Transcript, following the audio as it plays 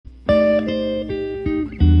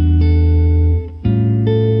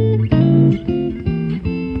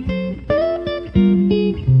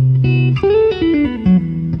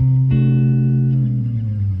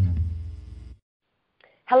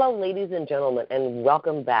and gentlemen, and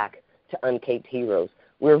welcome back to Uncaped Heroes.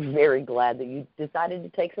 We're very glad that you decided to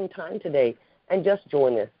take some time today and just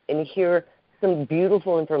join us and hear some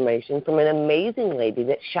beautiful information from an amazing lady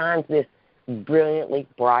that shines this brilliantly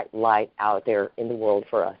bright light out there in the world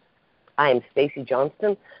for us. I am Stacy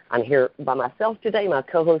Johnston. I'm here by myself today. My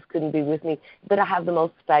co-host couldn't be with me, but I have the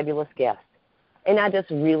most fabulous guest. And I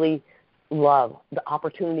just really love the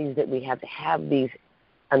opportunities that we have these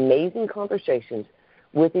amazing conversations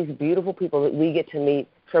with these beautiful people that we get to meet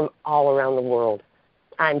from all around the world.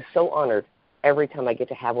 I'm so honored every time I get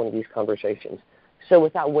to have one of these conversations. So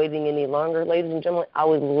without waiting any longer, ladies and gentlemen, I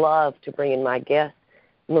would love to bring in my guest,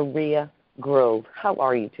 Maria Grove. How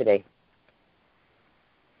are you today?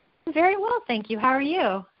 Very well, thank you. How are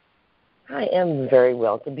you? I am very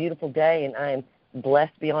well. It's a beautiful day, and I am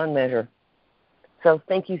blessed beyond measure. So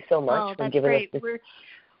thank you so much for giving us this.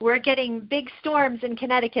 We're getting big storms in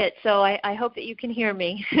Connecticut, so I hope that you can hear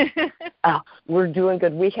me. We're doing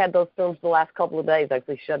good. We had those storms the last couple of days.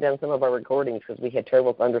 Actually shut down some of our recordings because we had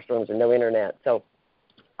terrible thunderstorms and no internet. So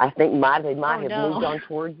I think they might have moved on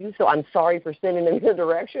towards you. So I'm sorry for sending them in your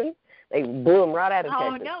direction. They blew them right out of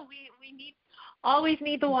Texas. Oh, no, we always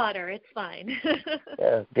need the water. It's fine.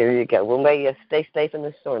 There you go. Well, may you stay safe in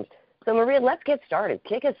the storms. So, Maria, let's get started.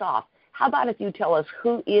 Kick us off. How about if you tell us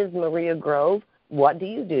who is Maria Grove? What do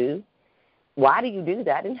you do? Why do you do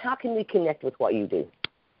that? And how can we connect with what you do?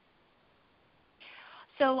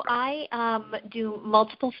 So I do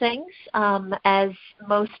multiple things, as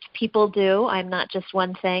most people do. I'm not just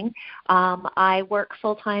one thing. I work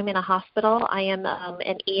full-time in a hospital. I am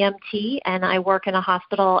an EMT, and I work in a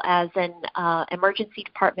hospital as an emergency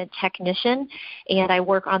department technician, and I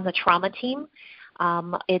work on the trauma team.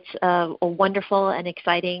 It's a wonderful and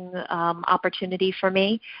exciting opportunity for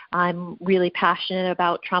me. I'm really passionate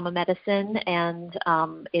about trauma medicine, and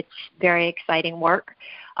it's very exciting work.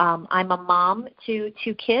 I'm a mom to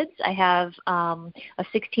two kids. I have a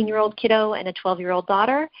 16-year-old kiddo and a 12-year-old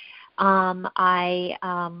daughter. I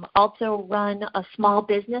also run a small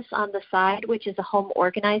business on the side, which is a home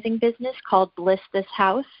organizing business called Bliss This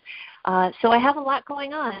House. So I have a lot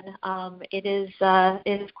going on. It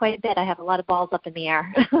is quite a bit. I have a lot of balls up in the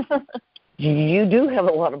air. You do have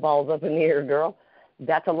a lot of balls up in the air, girl.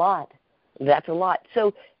 That's a lot. That's a lot.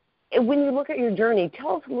 So when you look at your journey,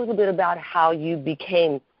 tell us a little bit about how you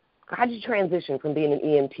transition from being an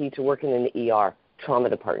EMT to working in the ER trauma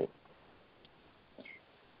department?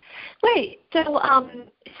 Right. So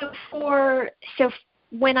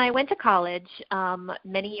when I went to college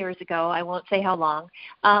many years ago, I won't say how long,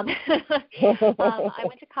 I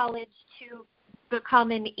went to college to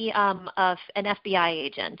become an FBI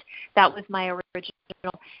agent. That was my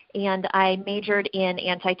original, and I majored in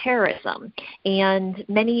anti-terrorism. And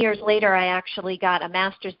many years later, I actually got a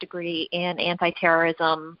master's degree in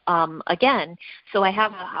anti-terrorism again. So I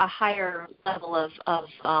have a higher level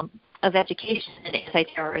of education in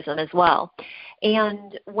anti-terrorism as well.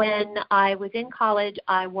 And when I was in college,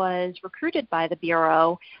 I was recruited by the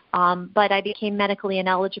Bureau, but I became medically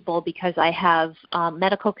ineligible because I have a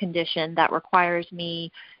medical condition that requires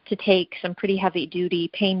me to take some pretty heavy-duty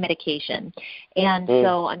pain medication. And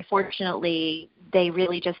so, unfortunately, they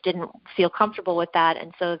really just didn't feel comfortable with that,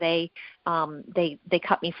 and so they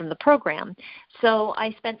cut me from the program. So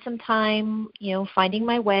I spent some time, finding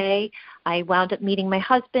my way. I wound up meeting my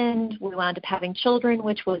husband. We wound up having children,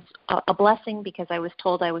 which was a blessing because I was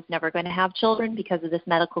told I was never going to have children because of this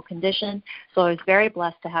medical condition. So I was very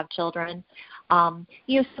blessed to have children.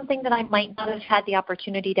 Something that I might not have had the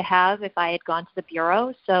opportunity to have if I had gone to the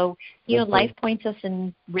Bureau. So, life points us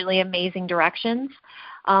in really amazing directions.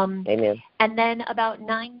 Amen. And then about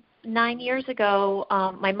nine years ago,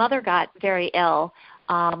 my mother got very ill,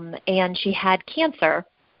 and she had cancer.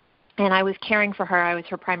 And I was caring for her. I was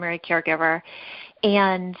her primary caregiver.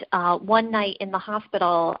 And one night in the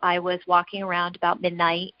hospital, I was walking around about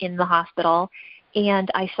midnight in the hospital, and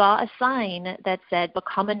I saw a sign that said,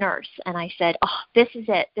 "Become a nurse." And I said, "Oh, this is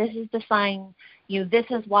it. This is the sign. This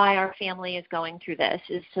is why our family is going through this,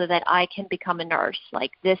 is so that I can become a nurse.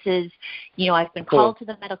 Like, this is, I've been called to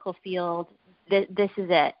the medical field. This is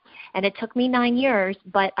it." And it took me 9 years,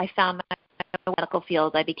 but I found my medical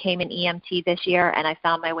field. I became an EMT this year, and I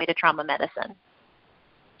found my way to trauma medicine.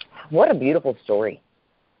 What a beautiful story.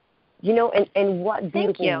 And what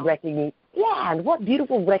beautiful recognition. Yeah, and what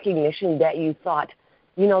beautiful recognition that you thought,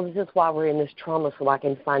 this is why we're in this trauma, so I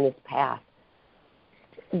can find this path.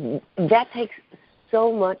 That takes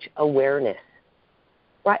so much awareness,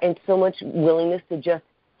 right, and so much willingness to just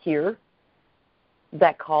hear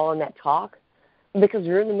that call and that talk, because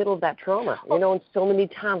you're in the middle of that trauma, and so many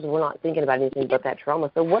times we're not thinking about anything but that trauma.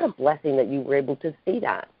 So what a blessing that you were able to see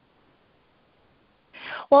that.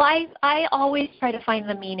 Well, I always try to find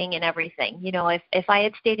the meaning in everything. If I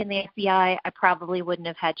had stayed in the FBI, I probably wouldn't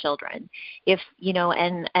have had children.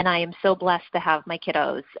 And I am so blessed to have my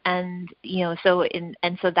kiddos. And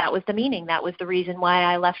so that was the meaning. That was the reason why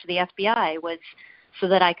I left the FBI, was so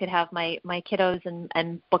that I could have my kiddos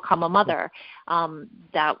and become a mother.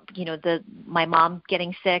 My mom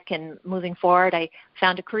getting sick and moving forward, I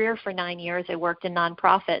found a career for 9 years. I worked in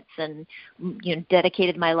nonprofits and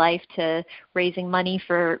dedicated my life to raising money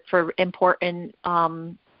for important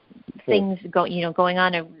things going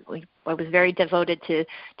on. I was very devoted to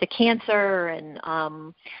cancer and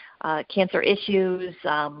cancer issues.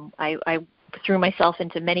 I threw myself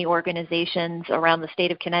into many organizations around the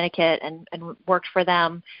state of Connecticut and worked for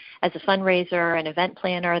them as a fundraiser, an event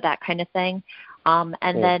planner, that kind of thing.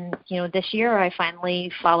 Then, this year I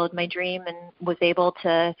finally followed my dream and was able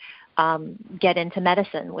to get into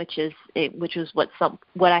medicine, which was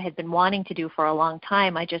what I had been wanting to do for a long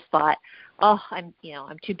time. I just thought, I'm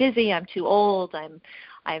too busy, I'm too old, I'm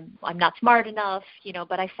not smart enough,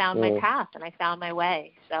 but I found my path and I found my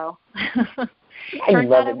way. So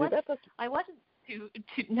turns out I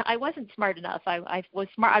wasn't smart enough. I was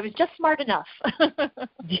smart. I was just smart enough.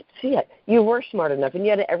 See it. You were smart enough, and you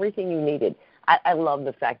had everything you needed. I love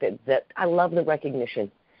the fact that I love the recognition.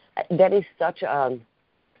 That is such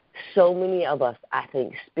so many of us, I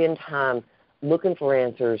think, spend time looking for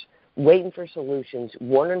answers, waiting for solutions,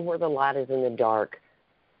 wondering where the light is in the dark,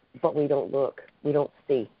 but we don't look. We don't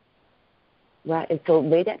see. Right? And so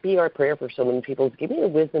may that be our prayer for so many people, is give me the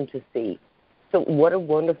wisdom to see. So what a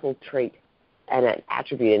wonderful trait and an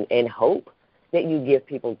attribute and hope that you give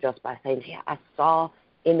people just by saying, yeah, I saw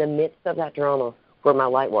in the midst of that drama where my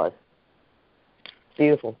light was.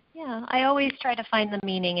 Beautiful. Yeah, I always try to find the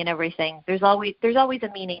meaning in everything. There's always a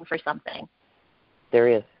meaning for something. There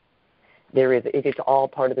is. If it's all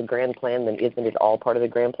part of the grand plan, then isn't it all part of the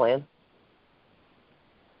grand plan?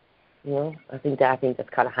 I think that's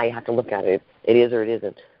kind of how you have to look at it. It is or it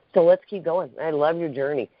isn't. So let's keep going. I love your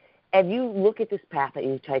journey. As you look at this path that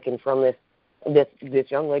you've taken from this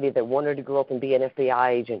young lady that wanted to grow up and be an FBI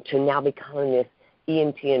agent to now becoming this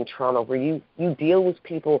ENT in trauma, where you deal with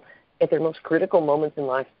people at their most critical moments in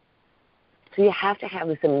life. So you have to have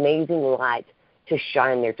this amazing light to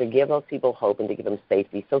shine there, to give those people hope and to give them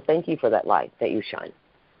safety. So thank you for that light that you shine.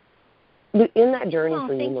 In that journey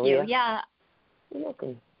for you, Maria. Thank you. Yeah. You're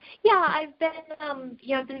welcome. Yeah,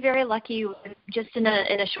 I've been very lucky. Just in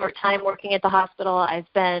a short time working at the hospital,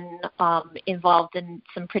 I've been involved in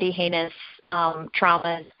some pretty heinous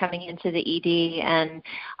traumas coming into the ED, and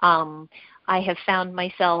I have found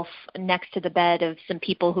myself next to the bed of some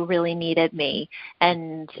people who really needed me,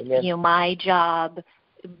 and my job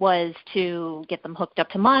was to get them hooked up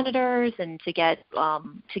to monitors and to get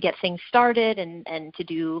things started and to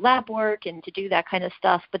do lab work and to do that kind of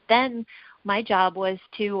stuff. But then my job was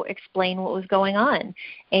to explain what was going on,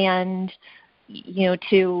 and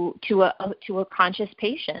to a conscious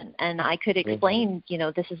patient, and I could explain,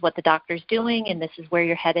 this is what the doctor's doing, and this is where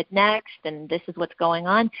you're headed next, and this is what's going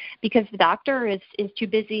on, because the doctor is too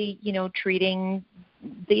busy, treating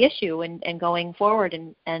the issue and going forward,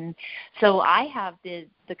 and so I have the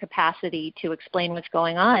capacity to explain what's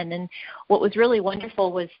going on. And what was really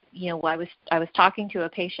wonderful was, I was talking to a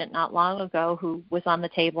patient not long ago who was on the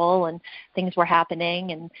table and things were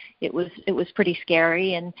happening, and it was pretty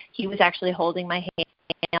scary, and he was actually holding my hand.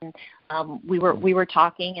 And we were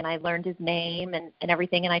talking, and I learned his name and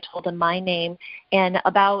everything, and I told him my name. And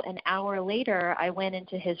about an hour later, I went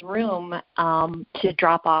into his room to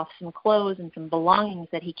drop off some clothes and some belongings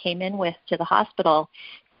that he came in with to the hospital.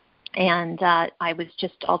 And I was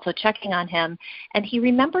just also checking on him, and he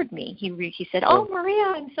remembered me. He said, "Oh, Maria,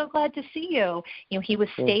 I'm so glad to see you." He was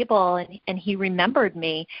stable, and he remembered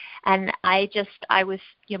me, and I was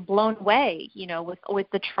blown away, with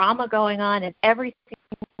the trauma going on and everything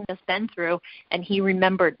I've just been through, and he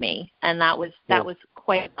remembered me, and that was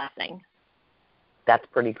quite a blessing. That's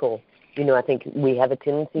pretty cool. I think we have a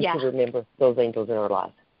tendency to remember those angels in our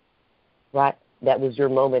lives, right? That was your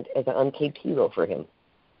moment as an uncaped hero for him.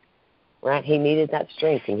 Right, he needed that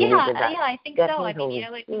strength. And yeah, I think so. I mean,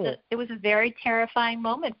 it was a very terrifying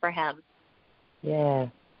moment for him. Yeah.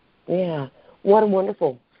 What a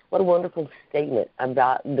wonderful statement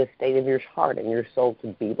about the state of your heart and your soul to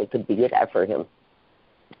be able to be that for him.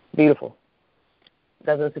 Beautiful.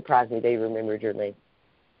 Doesn't surprise me they remembered your name.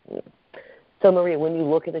 Yeah. So, Maria, when you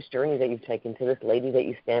look at this journey that you've taken to this lady that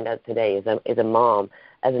you stand as today, as a mom,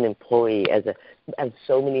 as an employee, as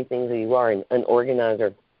so many things that you are, an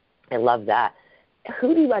organizer. I love that.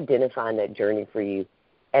 Who do you identify in that journey for you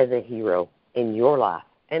as a hero in your life,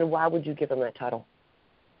 and why would you give him that title?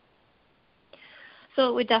 So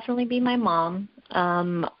it would definitely be my mom.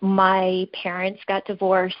 My parents got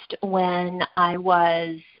divorced when I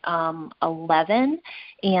was 11,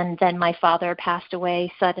 and then my father passed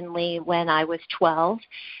away suddenly when I was 12.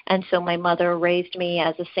 And so my mother raised me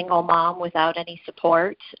as a single mom without any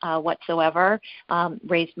support whatsoever,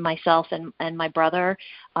 raised myself and my brother.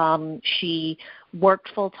 She worked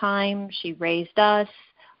full-time. She raised us.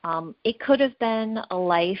 It could have been a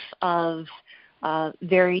life of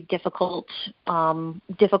very difficulty.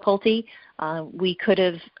 We could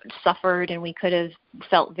have suffered, and we could have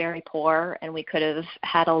felt very poor, and we could have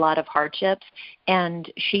had a lot of hardships.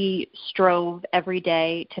 And she strove every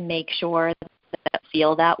day to make sure that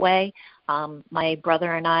feel that way. My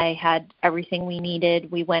brother and I had everything we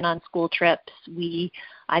needed. We went on school trips.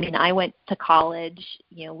 I went to college.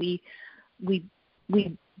 We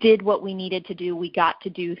did what we needed to do. We got to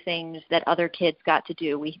do things that other kids got to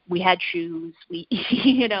do. We had shoes,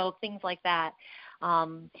 things like that.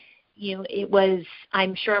 It was,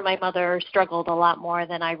 I'm sure my mother struggled a lot more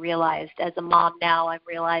than I realized. As a mom now, I'm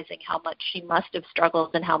realizing how much she must have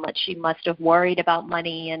struggled and how much she must have worried about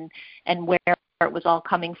money and where it was all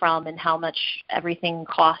coming from and how much everything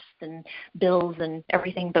cost and bills and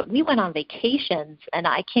everything. But we went on vacations, and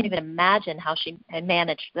I can't even imagine how she had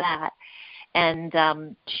managed that. And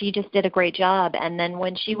she just did a great job. And then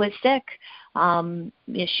when she was sick,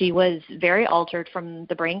 she was very altered from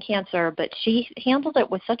the brain cancer, but she handled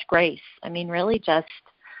it with such grace. Really just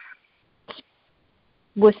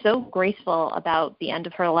was so graceful about the end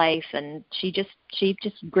of her life, and she just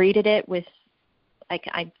greeted it with,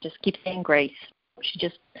 I just keep saying grace.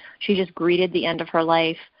 She just greeted the end of her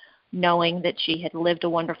life, knowing that she had lived a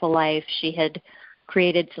wonderful life. She had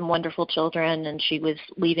created some wonderful children, and she was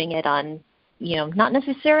leaving it on, not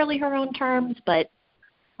necessarily her own terms, but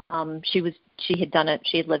she had done it.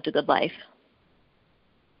 She had lived a good life.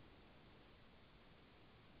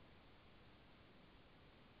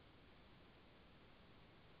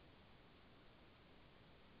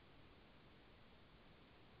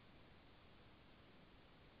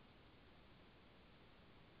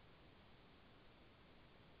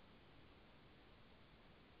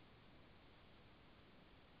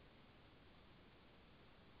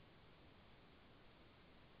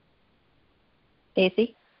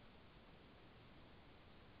 Stacey?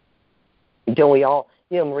 Don't we all?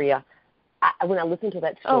 Maria, when I listen to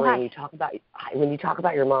that story, hi. and when you talk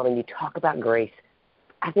about your mom and you talk about grace,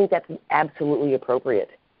 I think that's absolutely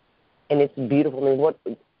appropriate, and it's beautiful.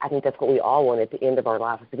 I think that's what we all want at the end of our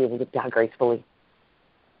life, is to be able to die gracefully,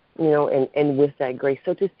 and with that grace.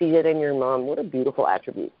 So to see it in your mom, what a beautiful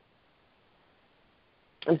attribute.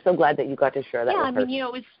 I'm so glad that you got to share that with her.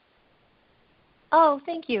 It was. Oh,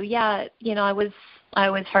 thank you. Yeah, I was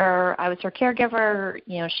her caregiver.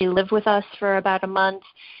 She lived with us for about a month.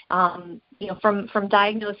 From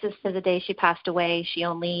diagnosis to the day she passed away, she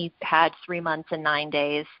only had 3 months and 9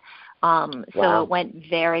 days. Wow. So it went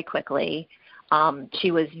very quickly.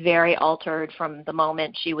 She was very altered from the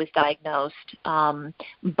moment she was diagnosed.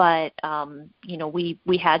 But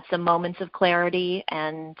we had some moments of clarity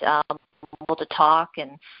and able to talk,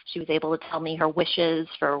 and she was able to tell me her wishes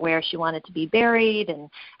for where she wanted to be buried and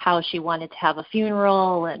how she wanted to have a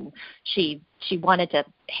funeral, and she wanted to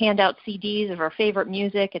hand out CDs of her favorite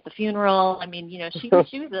music at the funeral.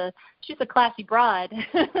 She's a classy broad.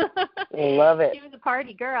 I love it. She was a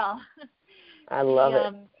party girl. I love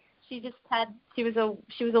it. She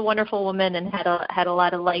was a wonderful woman and had a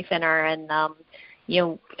lot of life in her, and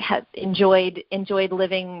had enjoyed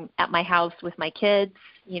living at my house with my kids.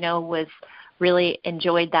 Was really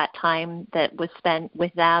enjoyed that time that was spent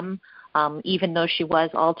with them. Even though she was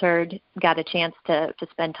altered, got a chance to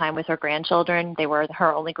spend time with her grandchildren. They were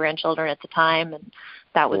her only grandchildren at the time, and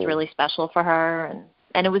that was really special for her.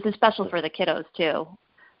 And it was special for the kiddos too,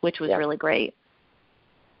 which was really great.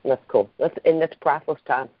 That's cool. That's priceless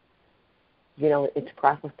time. It's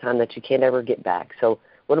priceless time that you can't ever get back. So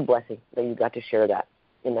what a blessing that you got to share that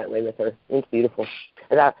in that way with her. It's beautiful.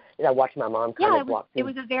 As I watched my mom kind of walk through it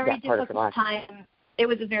was a very that part of her life. time. It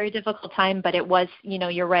was a very difficult time, but it was,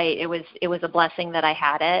 you're right. It was a blessing that I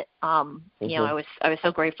had it. I was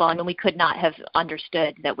so grateful. We could not have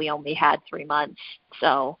understood that we only had 3 months.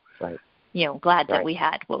 So, right. Glad that we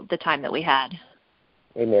had the time that we had.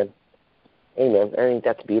 Amen. I think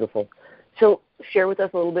that's beautiful. So share with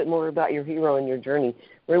us a little bit more about your hero and your journey.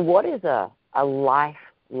 What is a life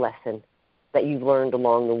lesson that you've learned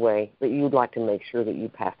along the way that you would like to make sure that you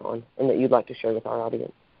pass on and that you'd like to share with our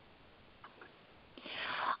audience?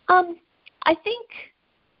 I think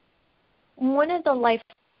one of the life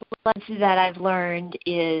lessons that I've learned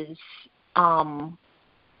is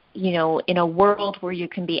in a world where you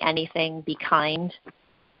can be anything, be kind,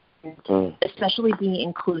 especially be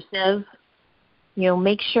inclusive.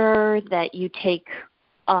 Make sure that you take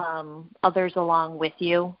others along with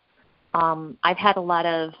you. I've had a lot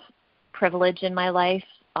of privilege in my life.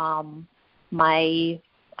 My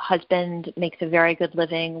husband makes a very good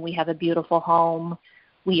living. We have a beautiful home.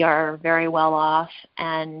 We are very well off,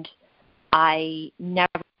 and I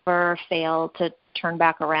never fail to turn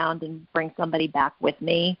back around and bring somebody back with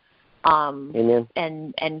me,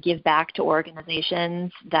 and give back to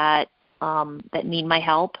organizations that need my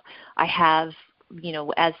help. I have,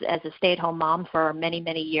 as a stay-at-home mom for many,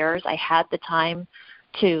 many years, I had the time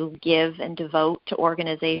to give and devote to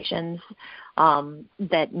organizations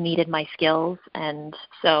that needed my skills, and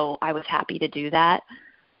so I was happy to do that.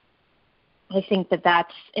 I think that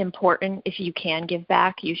that's important. If you can give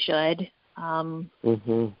back, you should. I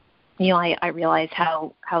realize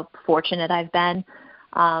how fortunate I've been.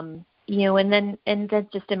 And then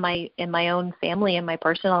just in my own family, in my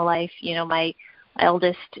personal life, my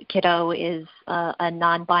eldest kiddo is a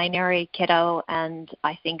non-binary kiddo, and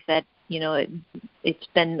I think that it's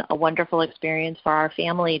been a wonderful experience for our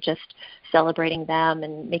family, just celebrating them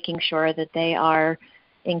and making sure that they are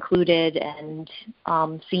included and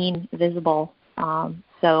seen, visible.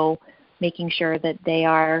 So making sure that they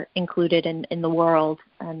are included in the world,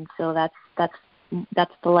 and so that's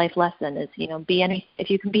the life lesson is if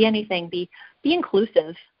you can be anything, be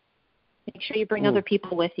inclusive. Make sure you bring other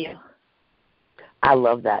people with you. I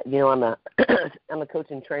love that. I'm a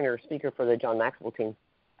coach and trainer, speaker for the John Maxwell team.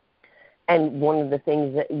 And one of the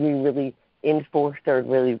things that we really enforce or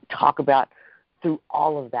really talk about through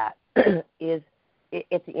all of that is,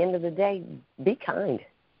 at the end of the day, be kind.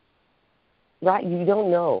 Right? You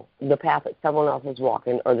don't know the path that someone else is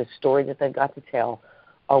walking or the story that they've got to tell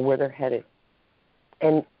or where they're headed.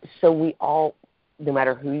 And so we all, no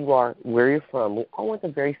matter who you are, where you're from, we all want the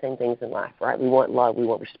very same things in life, right? We want love, we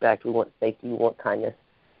want respect, we want safety, we want kindness.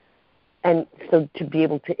 And so to be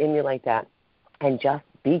able to emulate that and just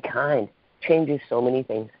be kind changes so many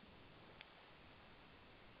things.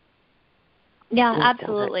 Yeah,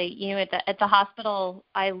 absolutely. At the hospital,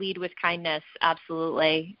 I lead with kindness.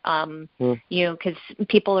 Absolutely. Because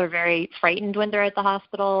people are very frightened when they're at the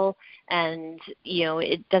hospital, and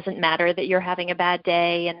it doesn't matter that you're having a bad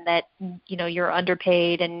day and that you're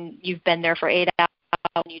underpaid and you've been there for 8 hours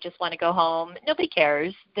and you just want to go home. Nobody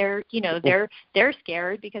cares. They're they're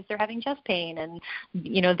scared because they're having chest pain, and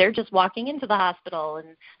they're just walking into the hospital, and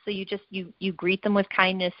so you greet them with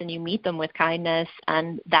kindness and you meet them with kindness,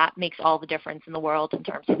 and that makes all the difference in the world in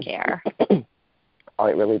terms of care. Oh,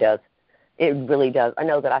 it really does. It really does. I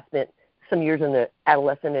know that I spent some years in the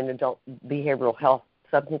adolescent and adult behavioral health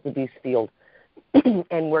substance abuse field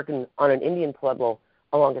and working on an Indian pueblo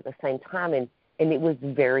along at the same time, and it was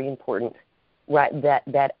very important. Right,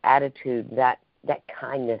 that attitude, that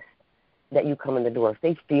kindness that you come in the door. If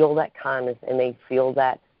they feel that kindness and they feel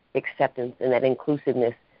that acceptance and that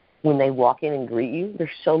inclusiveness when they walk in and greet you, they're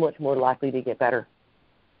so much more likely to get better.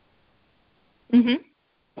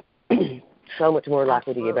 So much more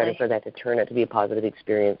likely to get better for that to turn out to be a positive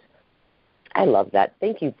experience. I love that.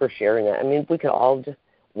 Thank you for sharing that. I mean, if we could all just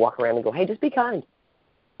walk around and go, hey, just be kind.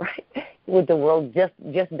 Right? With the world, just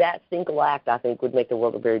that single act, I think, would make the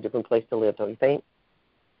world a very different place to live, don't you think?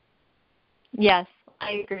 Yes,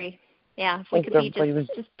 I agree. Yeah, if we could be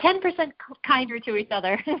just 10% kinder to each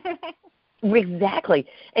other. Exactly.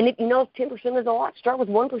 And if 10% is a lot, start with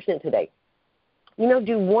 1% today. Do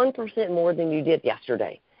 1% more than you did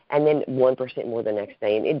yesterday, and then 1% more the next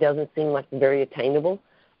day. And it doesn't seem like very attainable,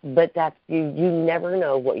 but that's you never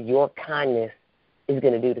know what your kindness is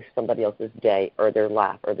going to do to somebody else's day or their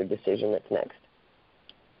life or their decision that's next.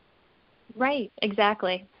 Right,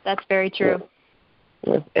 exactly. That's very true.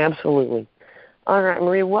 Yeah, absolutely. All right,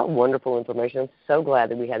 Maria, what wonderful information. I'm so glad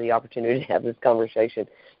that we had the opportunity to have this conversation.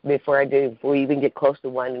 Before we even get close to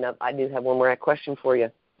winding up, I do have one more question for you.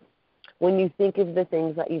 When you think of the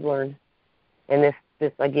things that you've learned and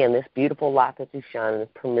this beautiful light that you shine and this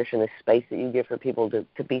permission, this space that you give for people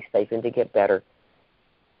to be safe and to get better,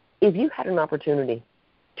 if you had an opportunity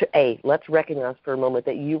to, let's recognize for a moment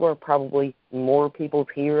that you are probably more people's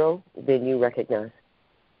hero than you recognize.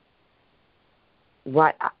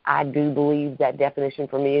 Right, I do believe that definition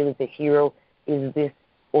for me is the hero is this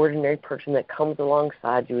ordinary person that comes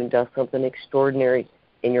alongside you and does something extraordinary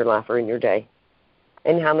in your life or in your day.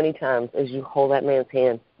 And how many times as you hold that man's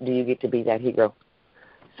hand do you get to be that hero?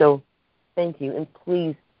 So thank you, and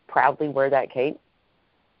please proudly wear that cape,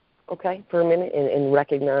 okay, for a minute, and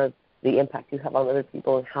recognize the impact you have on other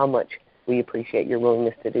people and how much we appreciate your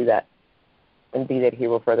willingness to do that and be that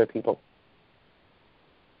hero for other people.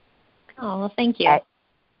 Oh, well, thank you.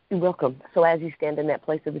 You're welcome. So as you stand in that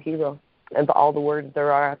place of a hero, and for all the words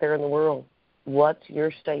there are out there in the world, what's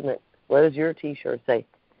your statement? What does your T-shirt say?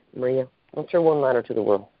 Maria, what's your one-liner to the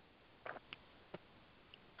world?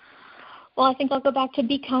 Well, I think I'll go back to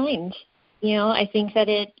be kind. I think that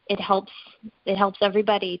it helps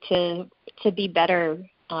everybody to be better,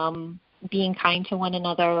 being kind to one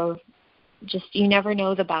another. Just you never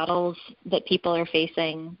know the battles that people are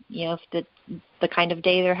facing, if the kind of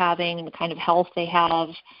day they're having, the kind of health they have.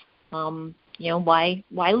 Why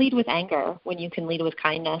lead with anger when you can lead with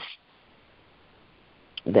kindness?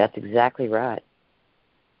 That's exactly right.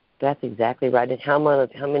 That's exactly right. And how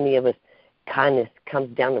many of us kindness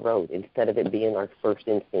comes down the road instead of it being our first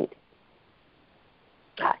instinct?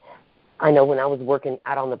 I know when I was working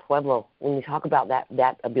out on the Pueblo, when you talk about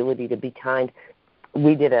that ability to be kind,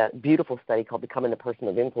 we did a beautiful study called Becoming a Person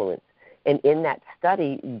of Influence. And in that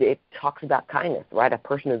study, it talks about kindness, right? A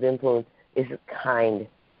person of influence is kind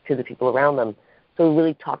to the people around them. So we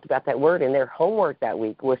really talked about that word, and their homework that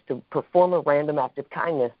week was to perform a random act of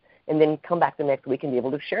kindness and then come back the next week and be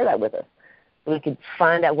able to share that with us. So we could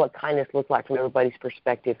find out what kindness looked like from everybody's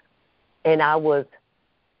perspective. And I'm not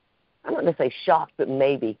going to say shocked, but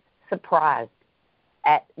maybe surprised.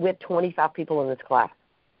 We had 25 people in this class,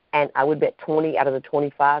 and I would bet 20 out of the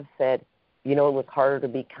 25 said, it was harder to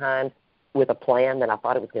be kind with a plan than I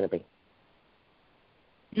thought it was going to be.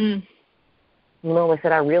 Mm. They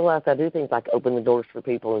said, I realized I do things like open the doors for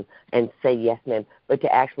people and say yes, ma'am, but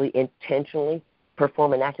to actually intentionally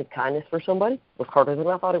perform an act of kindness for somebody was harder than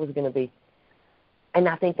I thought it was going to be. And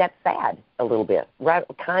I think that's sad a little bit, right?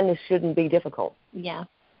 Kindness shouldn't be difficult. Yeah.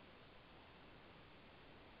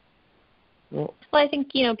 Well, I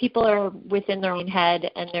think, people are within their own head,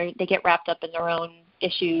 and they get wrapped up in their own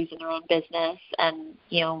issues and their own business, and,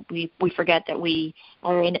 we forget that we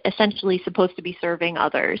are essentially supposed to be serving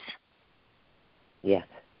others. Yes.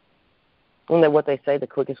 Isn't that what they say? The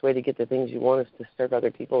quickest way to get the things you want is to serve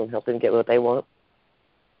other people and help them get what they want?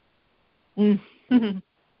 Mm-hmm.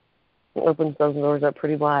 It opens those doors up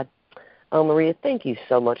pretty wide. Maria, thank you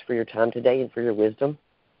so much for your time today and for your wisdom.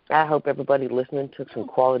 I hope everybody listening took some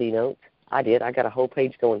quality notes. I did. I got a whole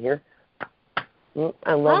page going here.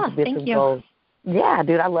 I love the bits of gold. Yeah,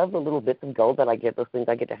 dude, I love the little bits of gold that I get, those things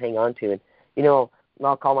I get to hang on to. And,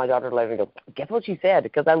 I'll call my daughter later and go, guess what she said?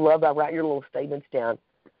 Because I write your little statements down.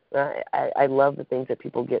 I love the things that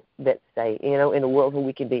people get that say. In a world where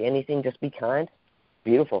we can be anything, just be kind.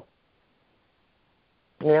 Beautiful.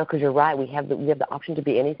 Because you're right. We have the option to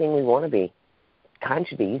be anything we want to be. Kind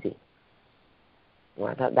should be easy.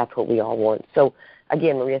 Well, that's what we all want. So,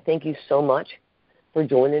 again, Maria, thank you so much for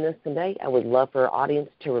joining us today. I would love for our audience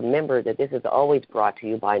to remember that this is always brought to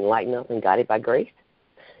you by Enlighten Up and Guided by Grace.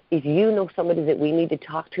 If you know somebody that we need to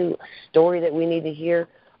talk to, a story that we need to hear,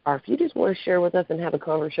 or if you just want to share with us and have a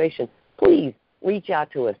conversation, please reach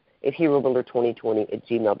out to us at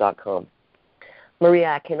herobuilder2020@gmail.com. Maria,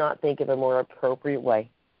 I cannot think of a more appropriate way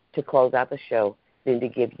to close out the show than to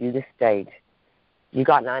give you the stage. You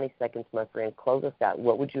got 90 seconds, my friend. Close us out.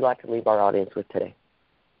 What would you like to leave our audience with today?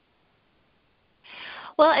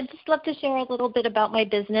 Well, I'd just love to share a little bit about my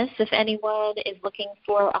business. If anyone is looking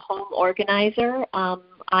for a home organizer,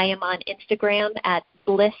 I am on Instagram at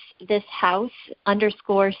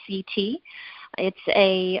BlissThisHouse_CT. It's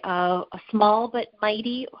a small but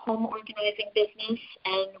mighty home organizing business,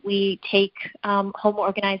 and we take home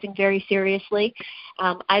organizing very seriously.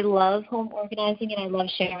 I love home organizing, and I love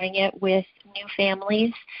sharing it with new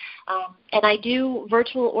families. And I do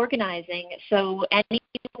virtual organizing, so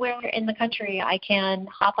anywhere in the country I can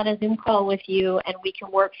hop on a Zoom call with you, and we can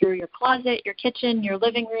work through your closet, your kitchen, your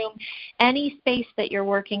living room, any space that you're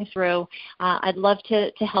working through. I'd love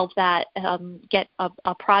to help that get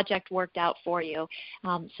a project worked out for you.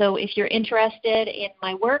 So if you're interested in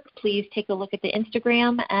my work, please take a look at the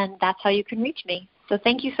Instagram, and that's how you can reach me. So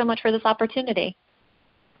thank you so much for this opportunity.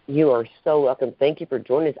 You are so welcome. Thank you for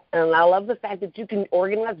joining us. And I love the fact that you can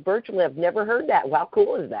organize virtually. I've never heard that. How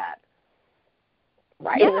cool is that?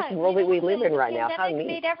 Right in this world that we live in right now. How neat.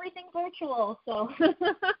 Made everything virtual, so.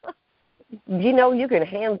 You can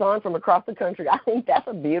hands-on from across the country. I think that's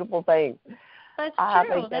a beautiful thing. That's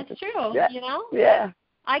true. That's true. Yeah. Yeah.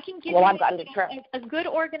 I can give I've gotten to try. A good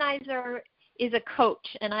organizer is a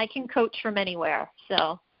coach, and I can coach from anywhere.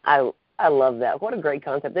 So. I love that. What a great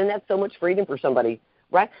concept. And that's so much freedom for somebody.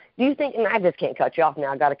 Right? Do you think, and I just can't cut you off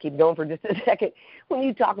now, I've got to keep going for just a second. When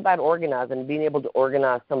you talk about organizing and being able to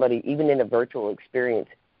organize somebody even in a virtual experience,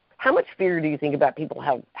 how much fear do you think about people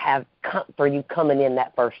have for you coming in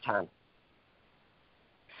that first time?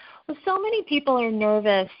 Well, so many people are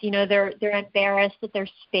nervous. They're embarrassed that their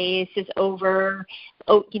space is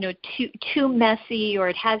too messy, or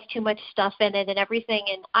it has too much stuff in it and everything.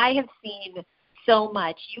 And I have seen so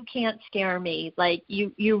much. You can't scare me. Like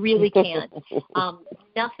you really can't.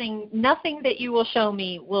 Nothing that you will show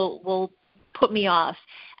me will put me off.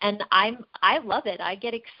 And I love it. I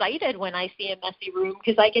get excited when I see a messy room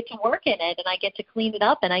because I get to work in it and I get to clean it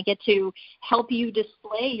up and I get to help you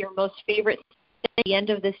display your most favorite thing at the end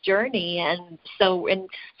of this journey. And so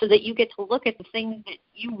that you get to look at the things that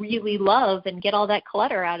you really love and get all that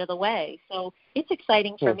clutter out of the way. So it's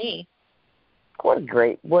exciting for me. What a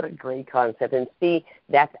great concept. And see,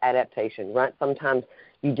 that's adaptation, right? Sometimes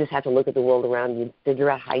you just have to look at the world around you, figure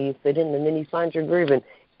out how you fit in, and then you find your groove. And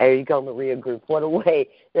there you go, Maria Group. What a way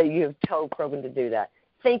that you have told Probin to do that.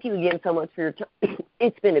 Thank you again so much for your time.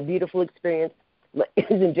 It's been a beautiful experience. Ladies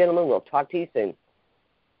and gentlemen, we'll talk to you soon.